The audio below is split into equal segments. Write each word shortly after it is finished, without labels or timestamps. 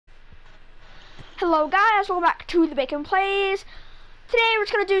Hello guys, welcome back to TheBaconPlays. Today we're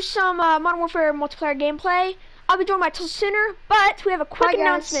just going to do some Modern Warfare multiplayer gameplay. I'll be joined by Tulsasooner, but we have a quick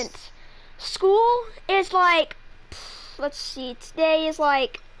announcement. School is like, let's see, today is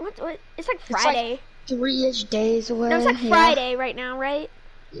like, what it's like Friday. It's like 3-ish days away. No, it's like Friday right now, right?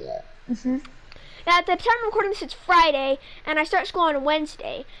 Yeah. Now, at the time I'm recording this, it's Friday, and I start school on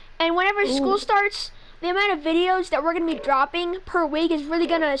Wednesday. And whenever school starts, the amount of videos that we're going to be dropping per week is really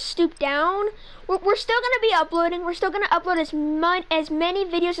going to stoop down. We're still going to be uploading. We're still going to upload as many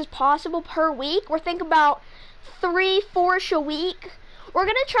videos as possible per week. We're thinking about 3-4-ish a week. We're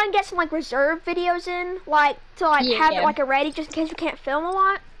going to try and get some like reserve videos in, like to like have it like already, just in case we can't film a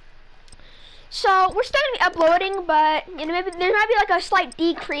lot. So we're still going to be uploading, but you know, maybe there might be like a slight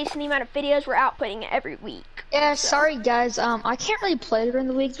decrease in the amount of videos we're outputting every week. Yeah, sorry guys, I can't really play during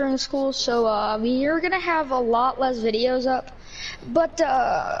the week during school, so we're gonna have a lot less videos up. But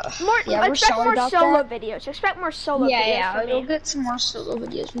we're sorry about solo that. videos. Expect more solo videos. Yeah, we'll get some more solo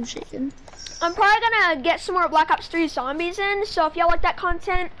videos from Shaken. I'm probably gonna get some more Black Ops 3 zombies in, so if y'all like that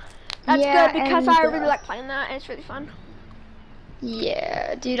content, that's good because I really like playing that and it's really fun.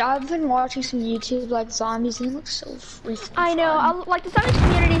 Yeah, dude, I've been watching some YouTube like zombies and it looks so freaking I know, fun. like the zombies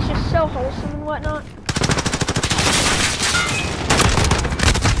community is just so wholesome and whatnot.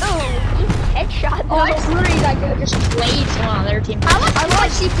 Oh, headshot. Oh, it's literally like just played someone on their team. I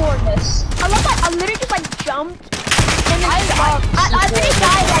like C4 in this. I love that. I literally just like jumped and then I literally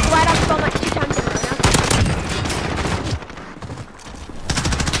died like right off the phone like 2 times in a row now.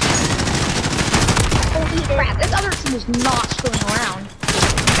 Holy crap, this other team is not screwing around.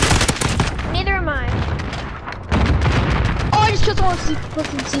 Neither am I. Oh, I just killed someone with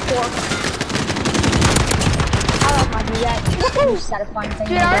C4. I love my dude. Satisfying thing.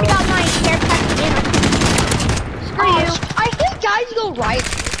 Dude, I already got my haircut in. Screw you. I hate guys go right.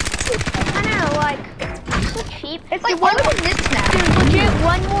 I know, like, it's so cheap. It's like one more this snap. Dude, legit,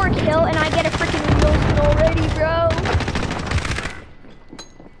 one more kill and I get a freaking Wilson already, bro.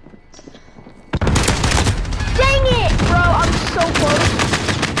 Dang it, bro, I'm so close.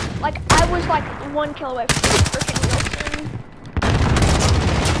 Like, I was like 1 kill away from this freaking Wilson.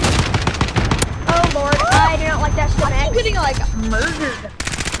 Oh lord, I do not like that stim X. I'm getting like murdered.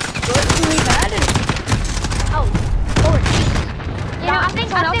 What's really bad? Oh, lord. You know, I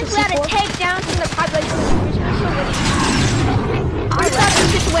think we had to take down some of the population of the I thought the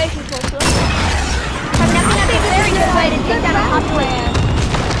situation was so I'm nothing at a very good way to take down a population.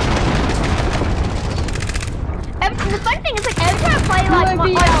 The funny thing is, like, every time I play,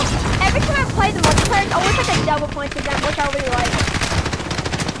 every time I play the multiplayer, it's always like a double point to them, which I really like.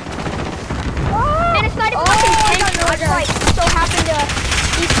 And it's not even like intentional, I just like so happen to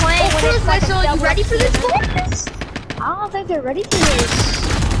be playing when it's like a double. You ready for this, boys? I don't think they're ready for this.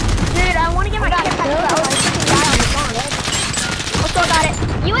 Dude, I want to get my kit back, but I was freaking die on the phone. I still got it.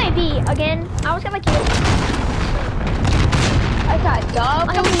 UAV again. I was gonna like UAV. I got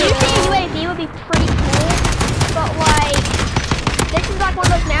double. Like, I mean, using a UAV would be pretty cool, but like this is like one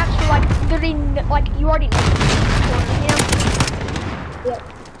of those maps where like literally like you already know, you know? Yep.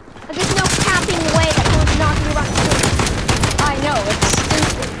 Like, there's no capping way that someone's not gonna be around the street. I know, it's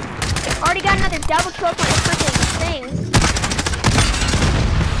stupid. Already got another double kill for my freaking thing.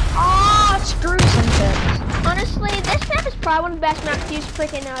 Oh, screw some shit. Honestly, this map is probably one of the best maps to use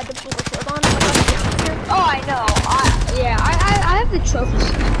freaking double kill on. Oh, I know. I have the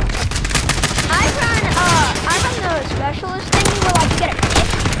trophies. I run the specialist thing where like you get a kit.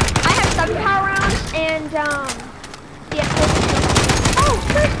 I have 7 power rounds and Oh,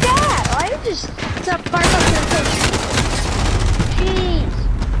 frick that! I just got fired up in the face. Jeez.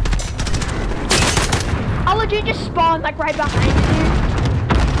 I'll legit just spawn like right behind you.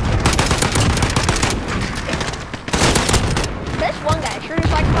 This one guy sure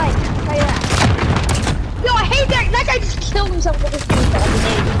is like fight. I'll tell you that. No, I hate that. That guy just killed himself with his baseball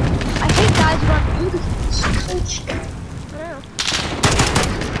grenade. I hate guys who run through this. So cheap. I know.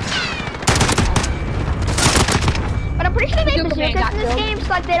 But I'm pretty sure they made bazookas in this game, so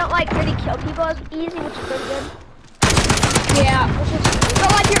like they don't like really kill people as easy, which is pretty good. Yeah.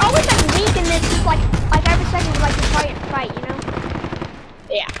 But like you're always like weak in this, just like every second like you try and fight, you know?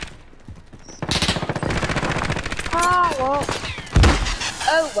 Yeah. Oh well.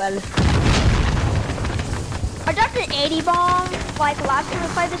 Oh well. I dropped an 80 bomb, like last time I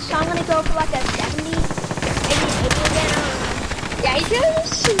played this, so I'm gonna go for like a 70, maybe an 80 again, I don't know. Yeah,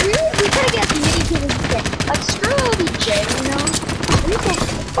 we gotta get as many people as we can. Like, screw OBJ, you know?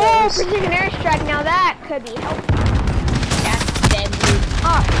 Oh, precision airstrike, now that could be helpful. That's deadly.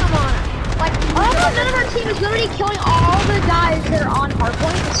 Oh, come on. Like, none of our team is literally killing all the guys that are on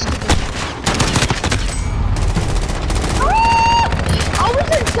hardpoint. It's stupid.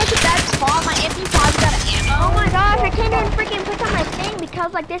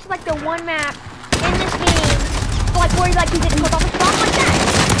 like this is like the one map in this game, like where like you get killed off a spawn like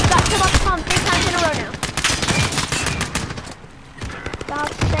that. Got killed off a spawn 3 times in a row now.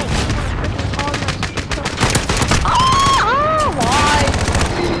 God's sake, why?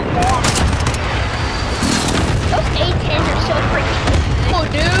 Those A10s are so freaking good. Oh,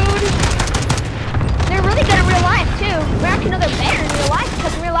 dude. They're really good in real life too. We actually know they're better in real life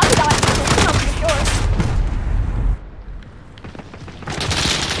because in real life we got like missiles, I'm pretty sure.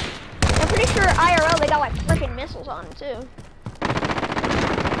 I'm pretty sure IRL they got like freaking missiles on them too.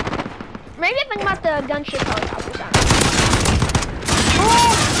 Maybe I think about the gunship helicopters on it.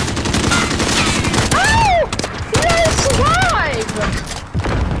 Oh! You guys survived!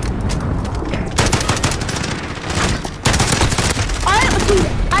 I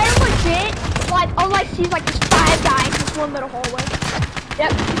am legit, like, all I see is like just 5 guys in this one little hallway.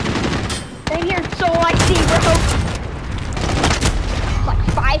 Yep. Right here. So all I see, bro. Like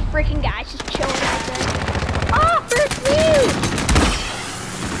 5 freaking guys just chilling right there. Oh, first me!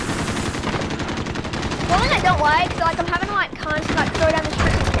 The one I don't like, so like I'm having to like constantly like throw down this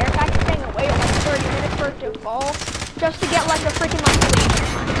freaking care packet thing and wait like 30 minutes for it to fall. Just to get like a freaking like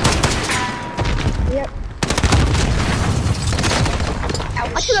Yep.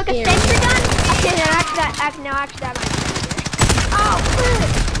 I should look a sentry gun. Okay, now actually that might be easier. Oh, good.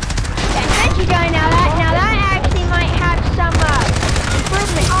 That sentry gun, now that actually might have some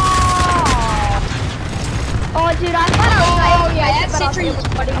improvement. Oh, dude, I thought I was like, oh yeah, that sentry is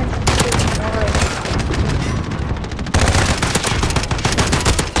putting in some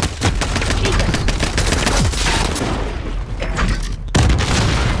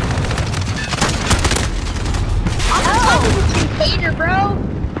hater, bro.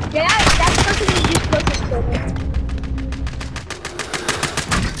 Yeah, that's person who just broke his shoulder.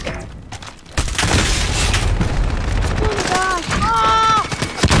 Oh my gosh. Oh!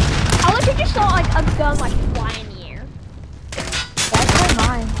 I literally just saw like a gun like fly in the air. That's like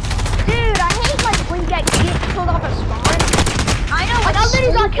mine. Dude, I hate like when you get killed off a spawn. I know. Like I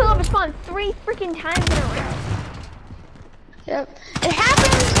literally got killed off a spawn 3 freaking times in a row. Yep. It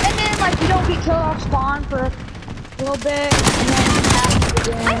happens, and then like you don't get killed off spawn for a little bit, and then it happens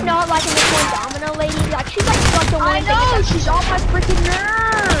again. I'm not liking this one Domino lady. Like she's like the one. I know. She's on my freaking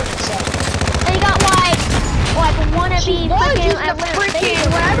nerves. And you got like wannabe freaking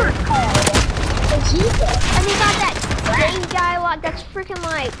whatever it's called. And you got that gay guy like that's freaking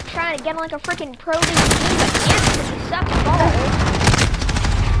like trying to get like a freaking pro league team, but can't because he sucks balls.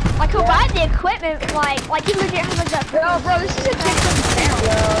 Like he'll buy the equipment, like he legit has like that. Bro, this is a different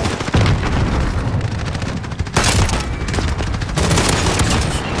channel.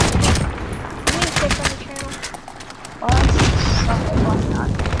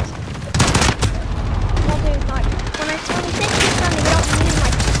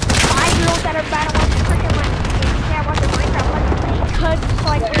 That are bad at watching freaking like watching Minecraft because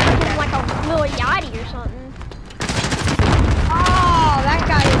like we're freaking like a little yachty or something. Oh, that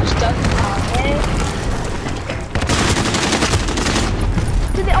guy just doesn't know it.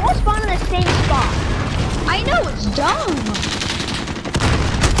 So they all spawn in the same spot. I know, it's dumb.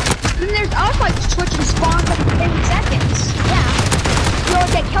 And there's us like switching spawns every 10 seconds. Yeah. You'll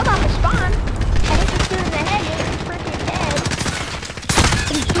get killed off the spawn, and if you shoot in the head, you're freaking dead.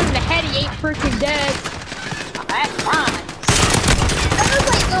 If you shoot in the head, he ain't freaking dead. Oh, that rhymes. That was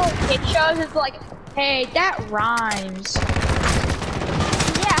like little kid shows. It's like, hey, that rhymes.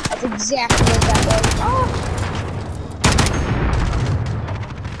 Yeah. That's exactly what that was.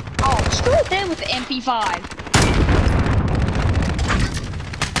 Oh, screw them with the MP5.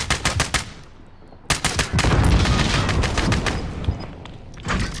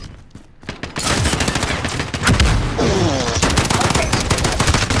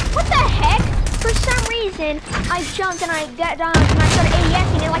 I jumped and I got down and I started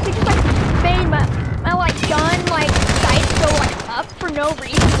AESing and like it just like made my like gun like sights go like up for no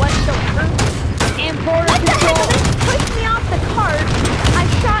reason whatsoever. And what the heck? This pushed me off the cart. I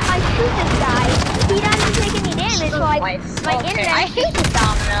shoot this guy. He doesn't take any damage. So like my internet. I hate the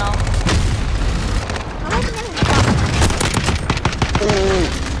Domino. I like the Domino.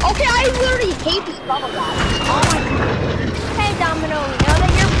 Okay, I literally hate this bubble guy. Oh my god. Hey Domino, we know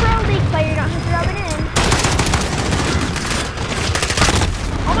that you're a pro league player. You don't have to rub it in.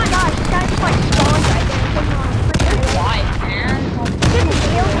 Oh my gosh, this guy just like spawned right there and took me on freaking life, man.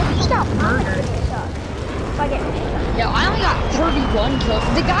 Just got murdered. Yo, I only got 31 kills.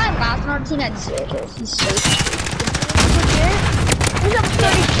 The guy last on our team had 0 kills. He's so legit. He's up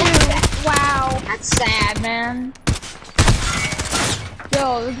 32. Wow. That's sad, man. Yo,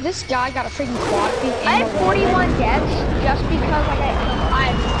 Yo, this guy got a freaking quad feet. I had 41 deaths just because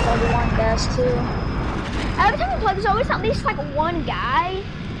I had 41 deaths too. Every time we play, there's always at least like one guy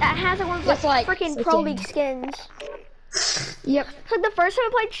that has like one of those like freaking Pro League skins. Yep. So the first time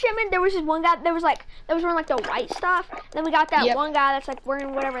we played Shipment, there was this one guy that was wearing like the white stuff. Then we got that one guy that's like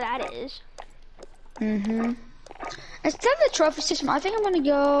wearing whatever that is. Mhm. Instead of the trophy system, I think I'm gonna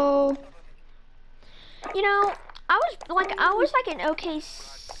go. You know, I was like an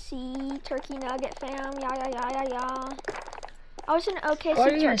OKC Turkey Nugget fam. Yeah. I was an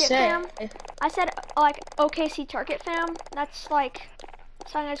OKC Turkey fam. I said like OKC Turkey fam. That's like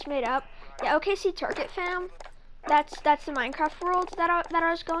something I just made up. Yeah, OKC Turkey fam. That's the Minecraft world that I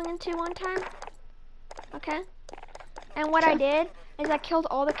was going into one time. Okay. And what I did is I killed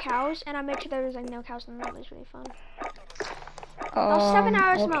all the cows and I made sure there was like no cows in the world. It was really fun. That was 7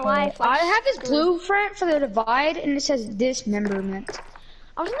 hours of my life. Like, I have this blueprint for the divide and it says dismemberment.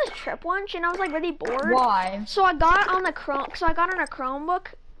 I was on this trip once and I was like really bored. Why? So I got on a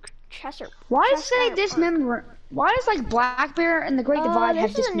Chromebook. Chester. Why does it say dismemberment? Why does like Black Bear and the Great Divide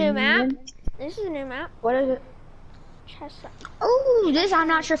have dismemberment? This is a new map. What is it? Chester. Oh, I'm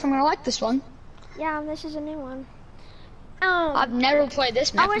not sure if I'm gonna like this one. Yeah, this is a new one. I've never played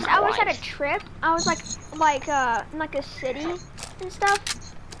this map. I was at a trip. I was in like a city and stuff.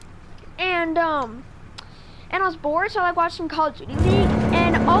 And I was bored, so I like watched some Call of Duty League.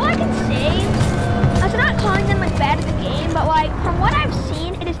 And all I can say, I'm not calling them like bad at the game, but like from what I've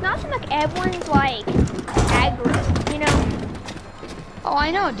seen, it does not seem like everyone's like aggro, you know? Oh, I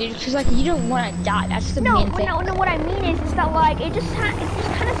know, dude. Because like you don't want to die. That's the main thing. No. What I mean is that like it just kind of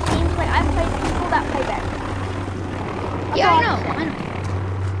seems like I play people that play better. Yeah, I know.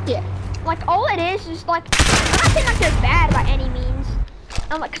 Yeah. Like all it is like I'm not saying like they're bad by any means.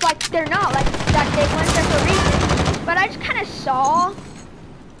 Cause like they're not like they went there for a reason. But I just kind of saw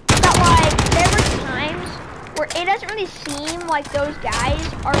that like there were times where it doesn't really seem like those guys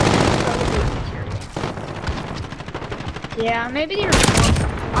are really material. Yeah, maybe they're.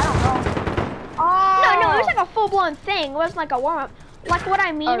 I don't know. Oh. No, it was like a full blown thing. It wasn't like a warm up. Like what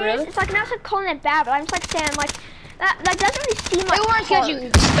I mean is, it's like not like calling it bad, but I'm just like saying like. That doesn't really seem like. They weren't because you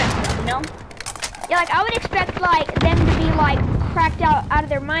expect, you know? Yeah, like I would expect like them to be like cracked out of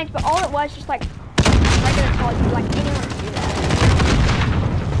their minds, but all it was just like regular Call of Duty, like anyone could do that.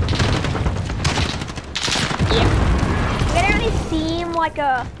 Yeah. It didn't really seem like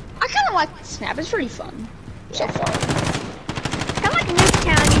a. I kind of like this map. It's pretty fun so far. Kind of like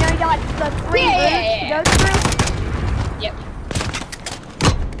Nuketown, you know? You got like the 3 routes to go through. Yep.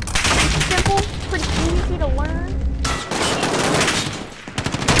 It's simple, pretty easy to learn.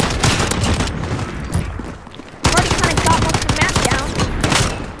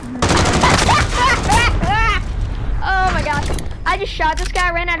 I just shot this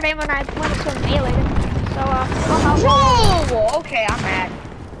guy, ran out of ammo, and I went up to him and meleeed him. So, whoa! Okay, I'm mad.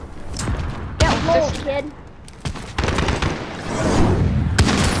 Get rolled, kid.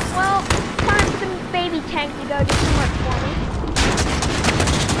 Well, time for the baby tank to go do some work for me.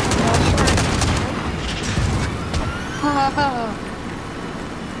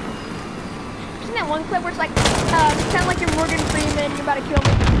 Isn't that one clip where it's like, kind of like you're Morgan Freeman, you're about to kill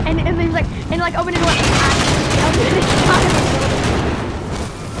me, and then he's like, open the door,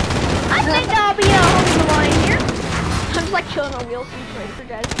 I think I'll be holding the line here. I'm just like chilling on wheels and waiting for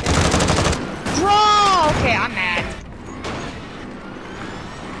guys. Bro, okay, I'm mad.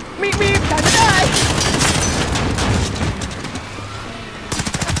 Meep, time to die.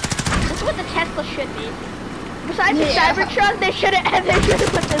 This is what the Tesla should be. Besides the Cybertruck, they should have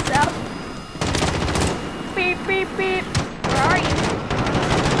put this out. Beep. Where are you?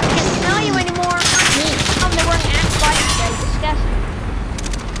 I can't smell you anymore. They're wearing Axe body spray. Disgusting.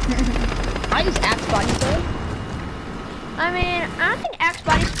 I use Axe body spray. I mean, I don't think Axe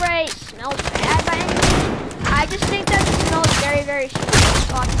body spray smells bad by any means. I just think that it smells very, very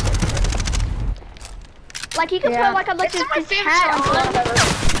strong. Like you could put like a this hat on.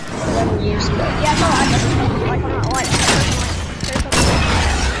 Never used it. Yeah, no, I never like I'm not like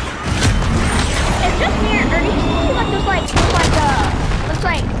it's just weird. Or do you see like those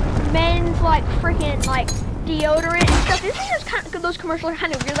like men's like freaking like deodorant and stuff? Isn't just kind of those commercials are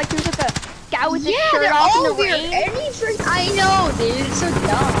kind of weird? Like there's like a guy with his shirt off in the rain. I know, dude. It's so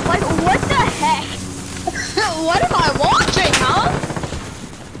dumb. Like what the heck? What am I watching, huh?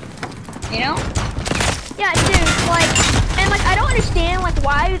 You know? Yeah, dude. Like I don't understand like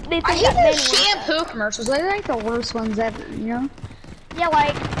why they think I hate those shampoo commercials. They're like the worst ones ever. You know? Yeah,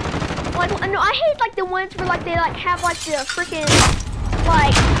 like no, I hate like the ones where like they like have like the freaking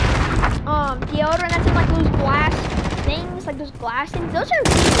like deodorant that's in like loose glass things, like those glass things, those are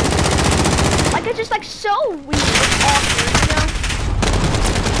weird. Like, it's just like so weird. It's awkward, you know?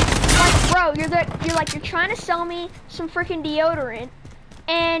 Like, bro, you're trying to sell me some freaking deodorant,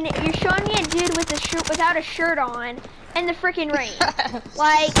 and you're showing me a dude with without a shirt on in the freaking rain.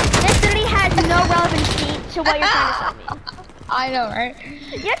 Like, this literally has no relevancy to what you're trying to sell me. I know, right?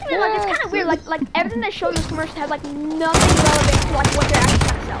 You have to be like, it's kind of weird. Like everything that shows this commercial has like nothing relevant to like what they're actually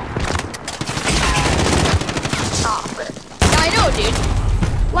trying to sell. I know, dude.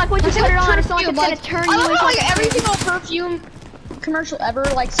 Like when you put it on, it's not like it's gonna turn you into like every single perfume commercial ever.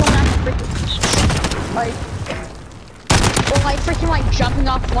 Like someone has to freaking like, or like freaking like jumping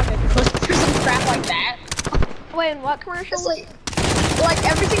off like a cliff or some crap like that. Wait, in what commercial? Like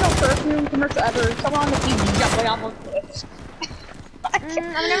every single perfume commercial ever. Someone on the TV jumping off of cliffs. I've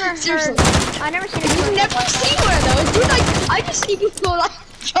never Seriously. I've never seen. You've never seen one of those, dude. Like I just see people like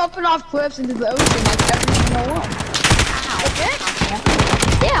jumping off cliffs into the ocean like every single one. Wow.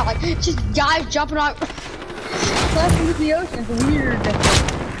 Yeah, like just guys jumping off cliffs into the ocean. It's weird.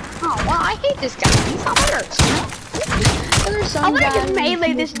 Oh wow, I hate this guy. He's not worse, you know? I want to just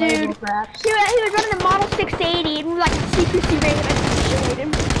melee this dude. He was running a Model 680 and we like CQC ran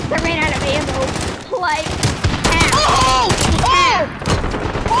him. I ran out of ammo. Like,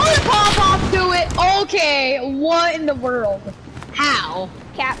 Oh, pop off to it. Okay, what in the world? How?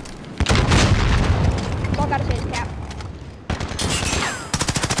 Cap. That's all I gotta say is Cap.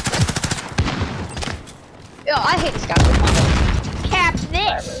 Yo, I hate this guy. Cap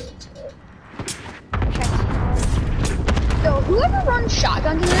this. Yo, whoever runs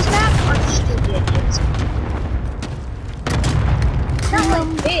shotguns in this map are stupid idiots. It's not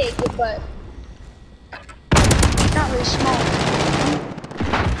like big, but not really small.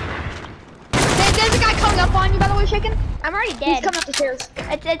 Hey, there's a guy coming up on you, by the way, Chicken. I'm already dead. He's coming up the stairs.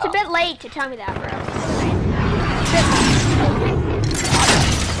 It's a bit late to tell me that, bro.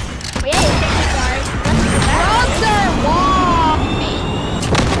 Yeah, sorry. Brother, walk!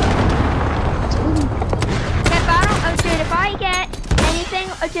 If I get anything,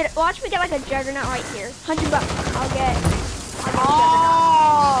 dude, watch me get like a juggernaut right here. $100. I'll get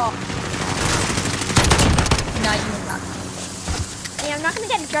oh. No, you're not. Yeah, I'm not gonna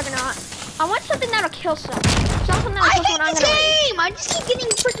get a juggernaut. I want something that'll kill someone. Something that'll kill someone. I hate this game. I just keep getting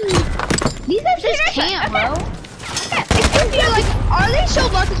freaking. These guys just can't, bro. Okay. Like, are they so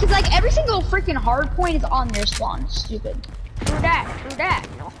lucky? Because like every single freaking hard point is on their spawn. Stupid. True that.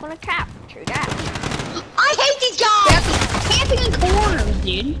 Not gonna cap. True that. I hate these guys! Camping in corners,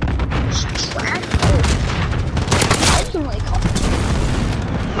 dude. Trash. I just don't really call it.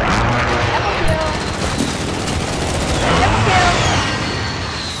 Double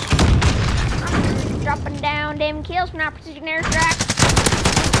kill. Dropping down them kills from our precision airstrike.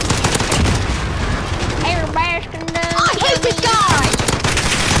 Everybody's gonna do. I hate this guy!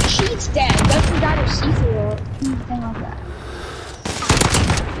 She's dead. Doesn't die to see-through or anything like that.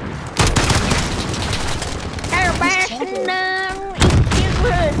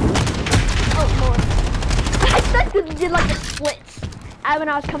 Oh lord. I thought that you did like the splits. When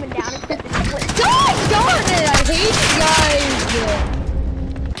I was coming down, it did the splits. God darn it! I hate you guys!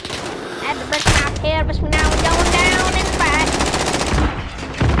 I had to break my head, but now we're going down in the back.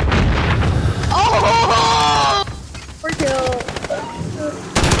 Oh! We're killed.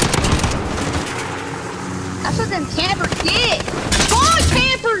 That's what them campers get! God,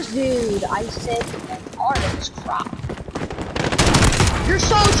 campers, dude! I said artists crop. You're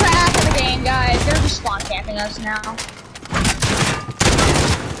so trash at the game, guys. They're just spawn camping us now.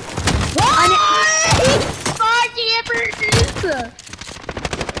 What? Spawn campers!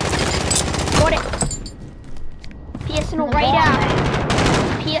 Got it. PSN radar.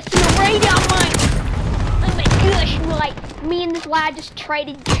 PSN radar, mate. Oh my gosh, like, me and this lad just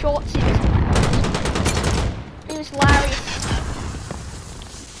traded shots in this lab. It was hilarious.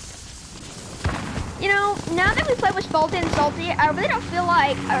 You know, now that we play with Spalty and Salty, I really don't feel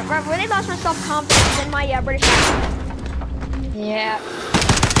like, I really lost my self-confidence in my British accent. Yeah.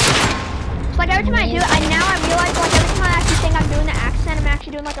 It's like every time I do it, I realize like every time I actually think I'm doing the accent, I'm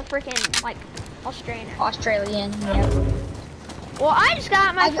actually doing like a freaking, like, Australian. Yeah. Well, I just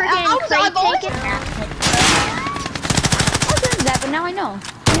got my freaking crate taken. I was doing that, but now I know.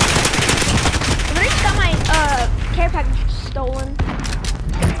 I just got my, care package stolen.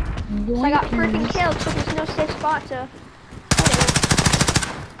 So I got freaking killed, so there's no safe spot to.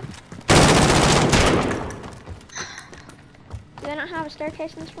 Do they not have a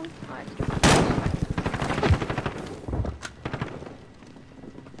staircase in this one?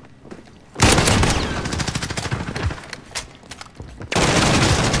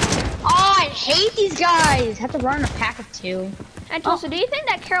 Oh, I hate these guys. Have to run in a pack of 2. And Tulsa, do you think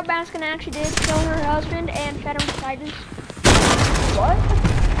that Carol Baskin actually did kill her husband and fed him to tigers? What?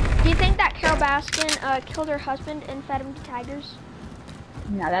 Do you think that Carol Baskin killed her husband and fed him to tigers?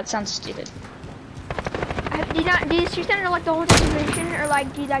 No, that sounds stupid. Do you not know like the whole situation, or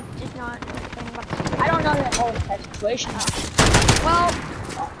like do you like just not think about the situation? I don't know that whole situation. Well,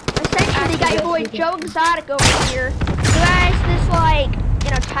 essentially, you got your boy Joe Exotic over here, who has this like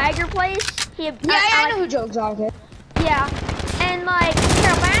tiger place. I know who Joe Exotic is. Yeah, and like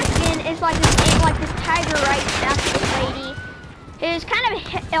Carol Baskin is like this tiger rights activist lady who's kind of a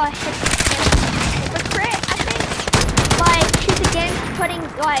hypocrite, I think. Like she's against putting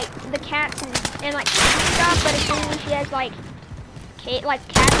like the cats and like stuff, but essentially she has like cats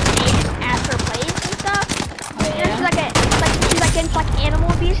and cages at her place and stuff. Oh, yeah. And she's against like animal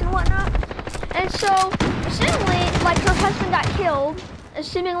abuse and whatnot. And so assumingly like her husband got killed,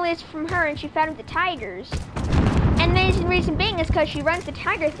 assumingly it's from her, and she fed him to tigers. And the reason being is because she runs the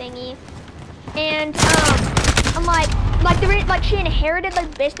tiger thingy, and I'm like she inherited the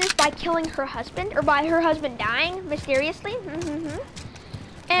business by killing her husband, or by her husband dying mysteriously.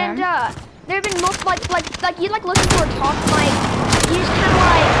 And there have been multiple like you like listen to her talk, like you just kind of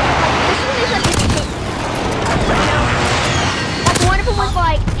like this one is like like one of them was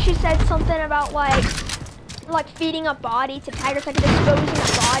like she said something about like feeding a body to tigers, like disposing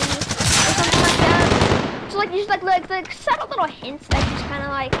a body or something like that. So like just like subtle little hints that just kind of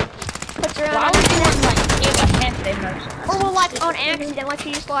like puts around. Why would you like give a hint they murder? Or well, like on accident, like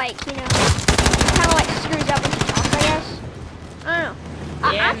she just like kind of like screws up when she talks, I guess. I don't know.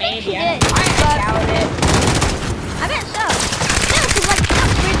 Yeah, I think she maybe. did, I doubt it. I bet so. No, because like the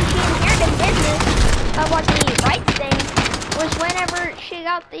reason she inherited business of like the rights thing was whenever she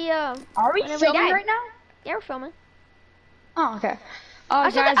got the Are we filming right now? Yeah, we're filming. Oh, okay.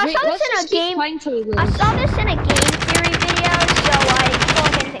 I saw this in a game theory video, so like, it's not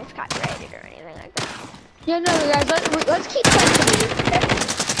like anything's copyrighted or anything like that. Yeah, no, guys, let's keep playing till we lose, okay?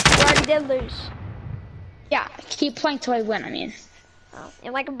 We already did lose. Yeah, keep playing till I win, I mean. Oh,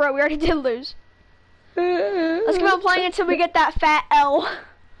 and like, bro, we already did lose. Let's keep on playing until we get that fat L.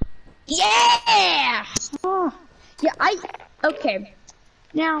 Yeah! Oh, yeah, okay.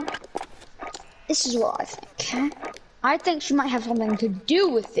 Now, this is what I think. I think she might have something to do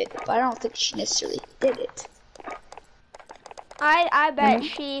with it, but I don't think she necessarily did it. I bet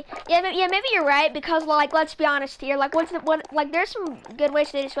she. Yeah, maybe you're right, because like, let's be honest here. Like, like, there's some good ways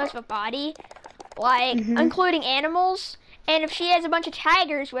to dispose of a body, like including animals. And if she has a bunch of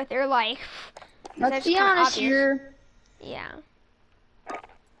tigers with her, like, let's be honest here. Yeah.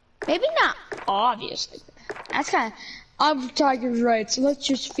 Maybe not obviously. That's kind of tigers' rights. So let's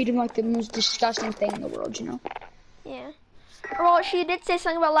just feed them like the most disgusting thing in the world, you know? Yeah. Well, she did say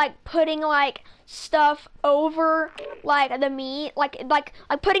something about like putting like stuff over like the meat, like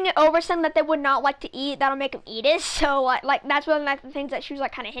putting it over something that they would not like to eat. That'll make them eat it. So like that's one of the things that she was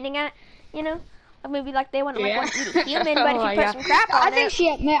like kind of hinting at, you know? Like maybe like they wouldn't want to eat a human, but if you put some crap on it. I think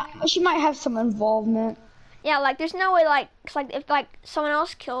she might have some involvement. Yeah, like there's no way like, cause, like if like someone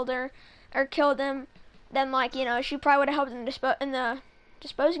else killed her or killed him, then like she probably would have helped in the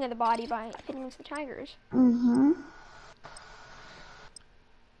disposing of the body by feeding it to the tigers.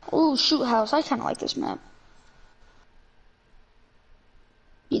 Oh, shoot house. I kind of like this map.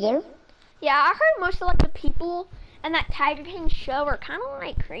 You there? Yeah, I heard most of like the people in that Tiger King show are kind of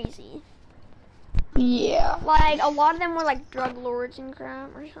like crazy. Yeah. Like a lot of them were like drug lords and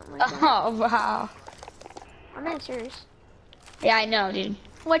crap or something like that. Oh, wow. I'm being serious. Yeah, I know, dude.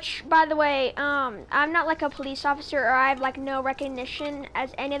 Which, by the way, I'm not like a police officer, or I have like no recognition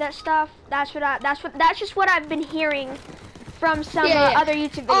as any of that stuff. That's just what I've been hearing from some other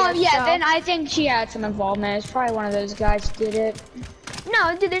YouTube videos. Oh yeah, so. Then I think she had some involvement. It's probably one of those guys who did it.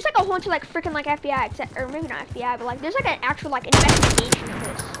 No, dude, there's like a whole bunch of like freaking like FBI, or maybe not FBI, but like there's like an actual like investigation of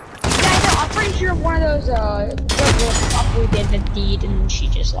this. Yeah, I know. I'm pretty sure one of those probably did the deed, and she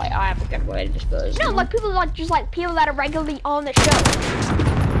just like, I have a good way to dispose. No, like people like just like people that are regularly on the show.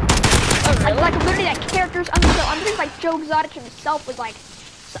 Oh really? Like literally like characters on the show. I'm thinking like Joe Exotic himself was like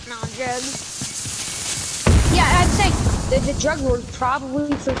something on drugs. Yeah, I think the drug lord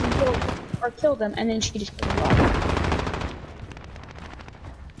probably freaking killed them, and then she just killed them all.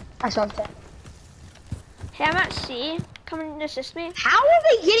 I saw that. Hey, I'm at C. Come and assist me. How are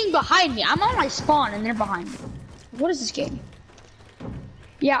they getting behind me? I'm on my spawn and they're behind me. What is this game?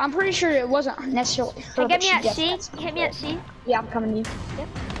 Yeah, I'm pretty sure it wasn't necessarily her. Hey, get me at C. Hit me at C. Yeah, I'm coming to you. Yep.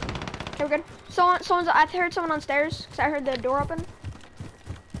 Okay, we're good. I heard someone on stairs because I heard the door open.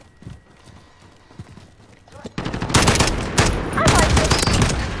 I like this.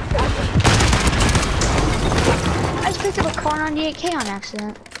 car 98K on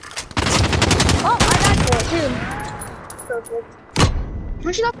accident. Oh, I died for it too. Perfect.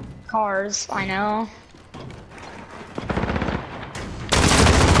 Where'd you got cars? I know.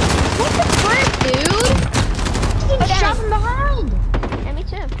 What the frick, dude? He shot from behind. Yeah, me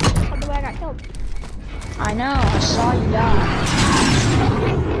too. That's the way I got killed. I know. I saw you die.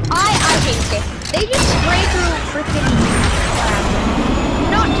 I hate this game. They just spray through freaking.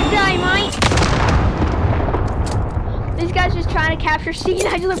 Not to dynamite. These guys just trying to capture C, and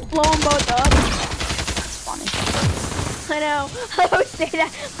I just like blow them both up. That's funny. I know. I always say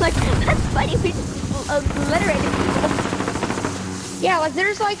that. Like, that's funny. We just obliterated people. Yeah, like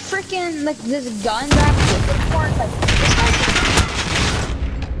there's like freaking like this gun that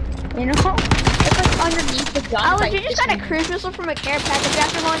you know, it's like underneath the gun. Oh, like, you just got a cruise missile from a care package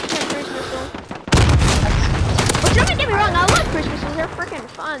after launching a cruise missile. Which don't get me wrong, I love cruise missiles. They're freaking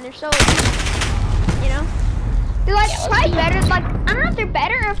fun. They're so, you know, they're like probably better. Like I don't know if they're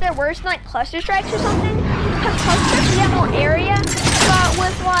better or if they're worse than like cluster strikes or something. Because cluster strikes you get more area, but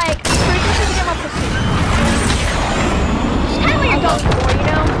with like cruise missiles you get more precision. It's kind of what you're going for, you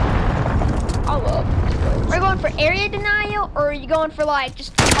know. I love. Are you going for area denial, or are you going for like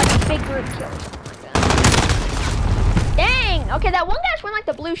just like a big group kill or something like that? Dang. Okay, that one guy's wearing like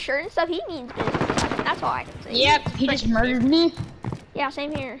the blue shirt and stuff. He means business. That's all I can say. Yep, he just murdered me. Yeah,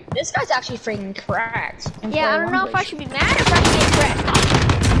 same here. This guy's actually freaking cracked. Yeah, I don't know if I should be mad or if I should be impressed.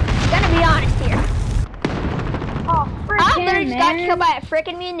 Gonna be honest here. Oh, freaking I literally just got killed by a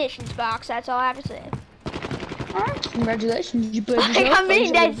freaking munitions box. That's all I have to say. Alright, congratulations. You put Like, I'm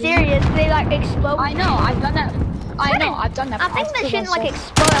being dead serious. They like explode. I know, I've done that. I know, I've done that. I think they shouldn't like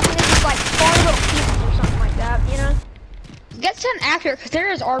explode. I think they just like fall in little pieces or something like that, you know? That's inaccurate because there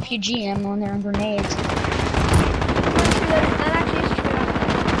is RPG ammo in there and grenades. That actually is true.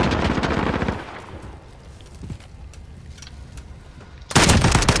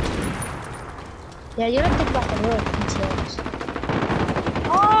 Yeah, you don't think about the little details.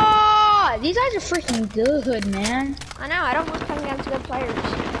 Oh, these guys are freaking good, man. I know, I don't want to come against good players.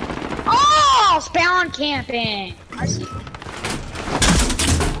 Oh, spawn camping. I see.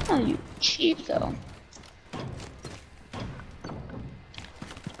 Oh, you cheap though.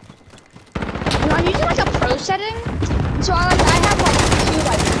 I'm using like a pro setting, so I have like two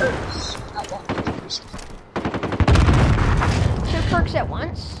like perks at once. Two perks at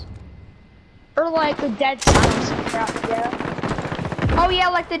once? Or like the dead silence crap, yeah. Oh yeah,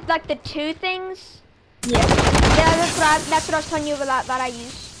 like the two things? Yeah. Yeah, that's what I was telling you about that I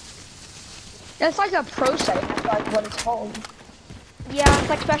use. That's like a pro setting, that's like what it's called. Yeah, it's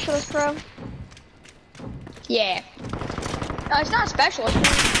like Specialist Pro. Yeah. No, it's not specialist.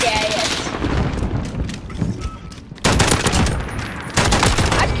 Yeah.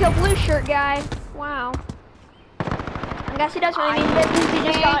 I just killed blue shirt guy. Wow. I guess he doesn't really mean business. He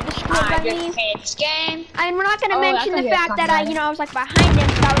just got destroyed by me. This game. And we're not gonna mention the fact that I was like behind him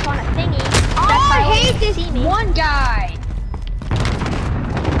because I was on a thingy. Oh, I hate this one guy.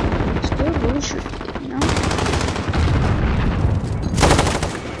 Still blue shirt, you know.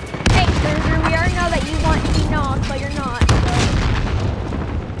 Hey, Sturger, we already know that you want to be knocked, but you're not. So.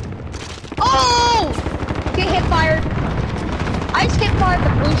 Oh! Get hip fired. I just hip fired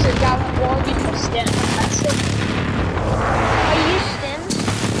the blue shirt guy while using a stem. That's so. Oh, you use stims?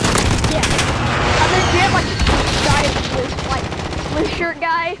 Yeah. I legit like blue shirt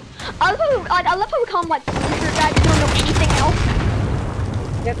guy. I love how we call him like blue shirt guy because we don't know anything else.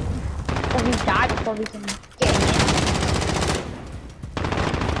 Yep. Well, he died before we can get him in.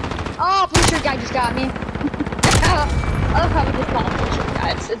 Oh, blue shirt guy just got me. I love how we just call him blue shirt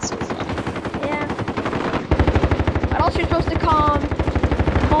guy. It's so funny. Yeah. But also you're supposed to call him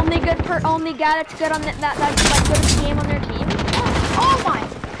only guy that's good on that's like good at the game on their team. Oh my!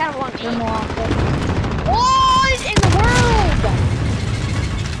 Kind of long name. What in the world?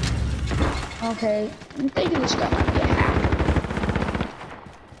 Okay, I'm thinking this guy might be a hack.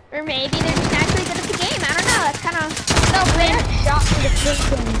 Or maybe they're just naturally good at the game. I don't know. That's kind of no. They shot me the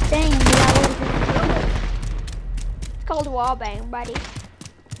freaking thing. And it's called wallbang, buddy.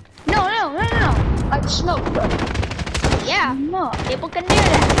 No. Like smoke, bro. Yeah. No. People can do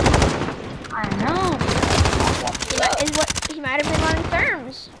that. I know. He might have been learning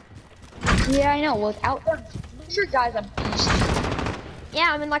terms. Yeah, I know. Without them, your guy's a beast.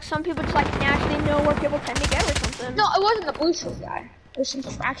 Yeah, I mean, like some people just like naturally know where people tend to go or something. No, it wasn't the blue shirt guy. It was some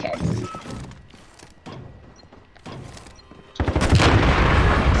crackhead.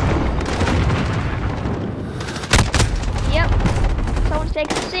 Yep. Someone's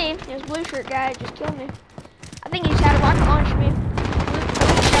taking the scene. This blue shirt guy just killed me. I think he just had a rocket launch me.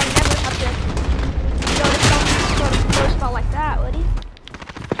 Blue shirt guy never have to go to some sort of close spot like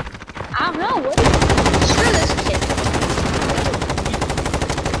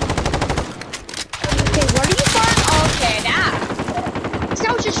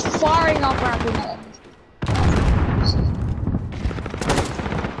firing off our grenade.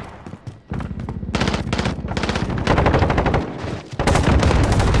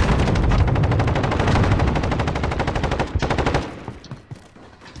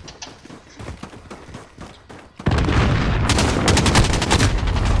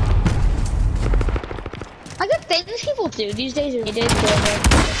 I got things people do these days. It is good.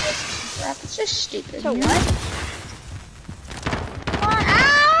 It's just stupid. So what?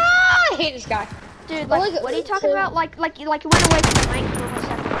 Ah, I hate this guy. Dude, like, what are you talking about? Like you went away from the mic for 1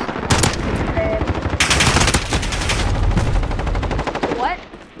 second. What?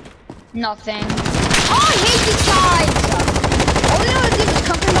 Nothing. Oh, I hate these guys! All they know to do is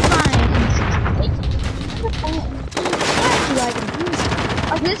come from behind.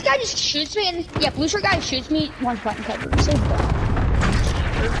 This guy just shoots me, and yeah, blue shirt guy shoots me. One button cover. So dumb.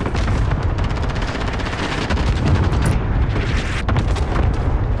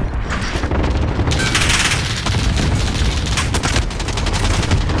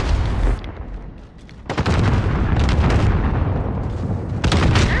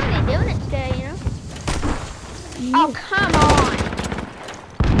 Oh, come on.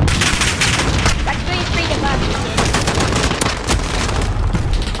 That's really free to love, kid.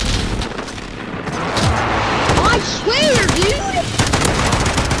 I swear, dude!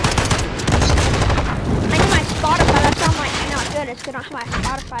 I need my Spotify. That's how my, not good. It's good. I don't have my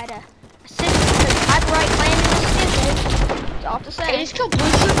Spotify to assist me because copyright claim is stupid. That's all I have to say. I just killed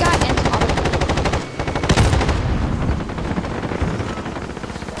blue shirt guy and top.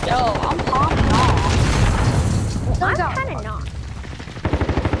 Yo, I'm popping off. I'm kind of not.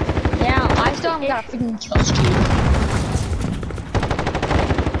 Yeah, I still haven't got a freaking kill streak.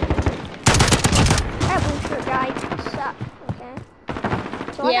 That blue shirt guy sucks, okay?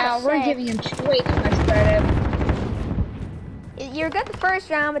 So Yeah, we're giving him way too much credit. You're good the first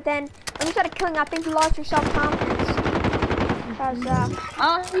round, but then when you started killing, I think you lost your self-confidence. Because,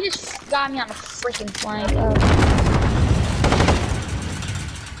 oh, he just got me on a freaking flank.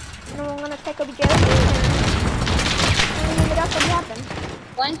 I'm gonna take a go. That's what happened.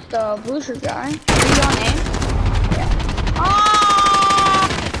 Flank the blue shirt guy. Are you on aim? Yeah. Oh!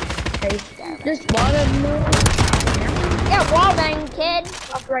 Just wall move. Yeah, wall bang, kid.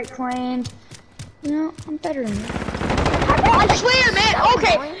 Upright claim. No, I'm better than that. I swear, man.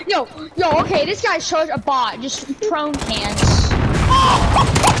 Okay, yo, okay. This guy's such a bot. Just prone hands.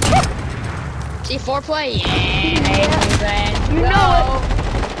 C4 play. Yeah. You know it.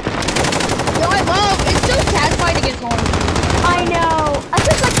 Yo, I love. It's so satisfying to get home. I know. I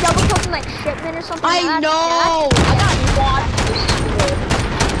just like double clicking like shipment or something. I know. I got lost.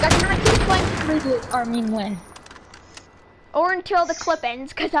 That's not keep playing win. Or until the clip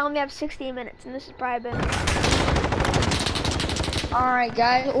ends, because I only have 16 minutes, and this has probably been. All right,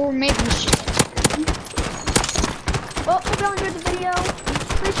 guys. Or maybe. Well, hope you all enjoyed the video.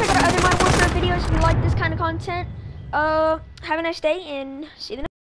 Please check out our other Modern Warfare videos if you like this kind of content. Have a nice day, and see you the next.